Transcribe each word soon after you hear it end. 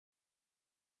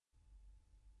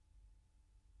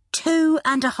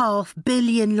2.5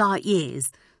 billion light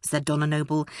years, said Donna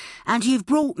Noble, and you've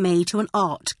brought me to an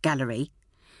art gallery.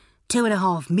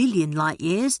 2.5 million light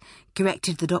years,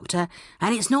 corrected the doctor,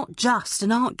 and it's not just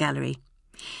an art gallery.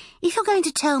 If you're going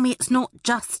to tell me it's not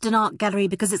just an art gallery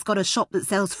because it's got a shop that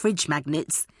sells fridge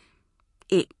magnets...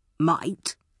 It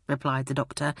might, replied the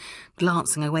doctor,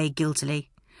 glancing away guiltily.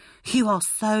 You are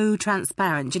so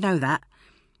transparent, you know that.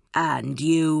 And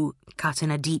you, cut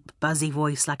in a deep, buzzy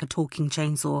voice like a talking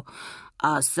chainsaw,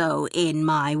 are so in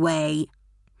my way.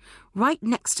 Right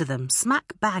next to them,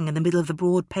 smack bang in the middle of the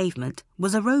broad pavement,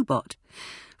 was a robot.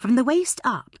 From the waist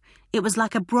up, it was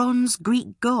like a bronze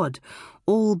Greek god,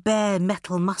 all bare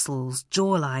metal muscles,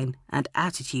 jawline and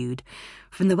attitude.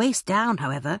 From the waist down,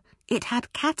 however, it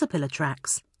had caterpillar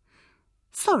tracks.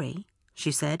 Sorry,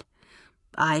 she said.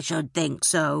 I should think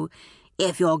so.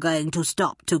 If you're going to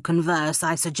stop to converse,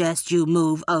 I suggest you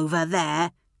move over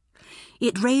there.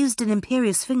 It raised an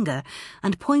imperious finger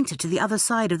and pointed to the other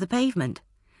side of the pavement.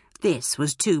 This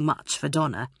was too much for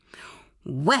Donna.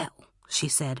 Well, she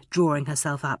said, drawing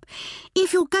herself up,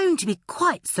 if you're going to be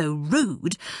quite so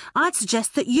rude, I'd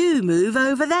suggest that you move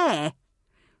over there.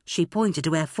 She pointed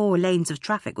to where 4 lanes of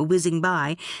traffic were whizzing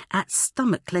by at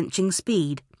stomach-clenching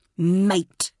speed.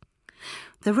 Mate!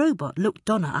 The robot looked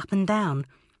Donna up and down.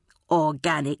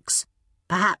 Organics.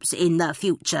 Perhaps in the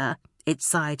future, it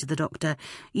sighed to the doctor,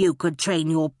 you could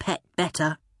train your pet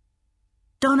better.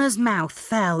 Donna's mouth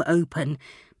fell open,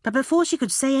 but before she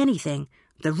could say anything,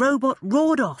 the robot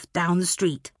roared off down the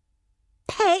street.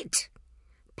 Pet!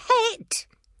 Pet!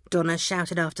 Donna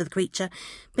shouted after the creature,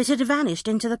 but it had vanished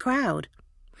into the crowd.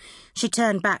 She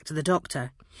turned back to the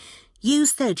doctor. You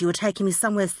said you were taking me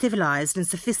somewhere civilised and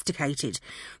sophisticated.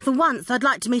 For once, I'd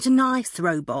like to meet a nice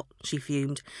robot, she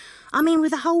fumed. I mean,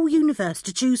 with a whole universe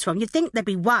to choose from, you'd think there'd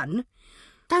be one.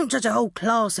 Don't judge a whole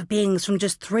class of beings from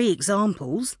just 3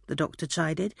 examples, the doctor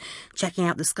chided, checking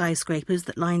out the skyscrapers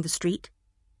that lined the street.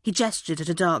 He gestured at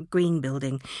a dark green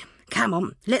building. Come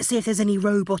on, let's see if there's any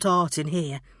robot art in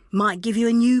here. Might give you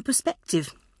a new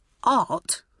perspective.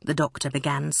 Art, the doctor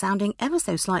began, sounding ever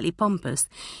so slightly pompous,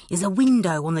 is a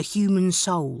window on the human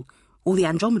soul, or the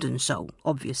Andromedan soul,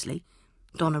 obviously.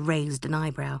 Donna raised an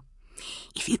eyebrow.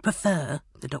 If you'd prefer,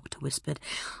 the doctor whispered,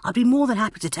 I'd be more than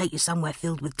happy to take you somewhere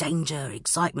filled with danger,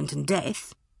 excitement and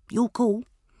death. Your call.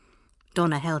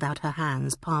 Donna held out her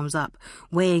hands, palms up,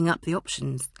 weighing up the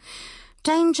options.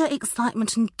 Danger,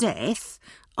 excitement and death,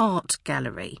 art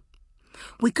gallery.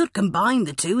 We could combine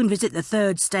the two and visit the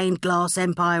 3rd stained glass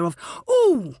empire of...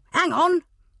 Ooh, hang on!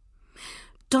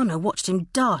 Donna watched him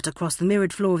dart across the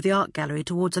mirrored floor of the art gallery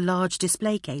towards a large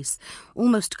display case,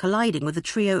 almost colliding with a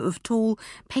trio of tall,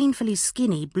 painfully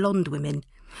skinny blonde women.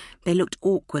 They looked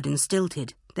awkward and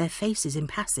stilted, their faces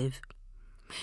impassive.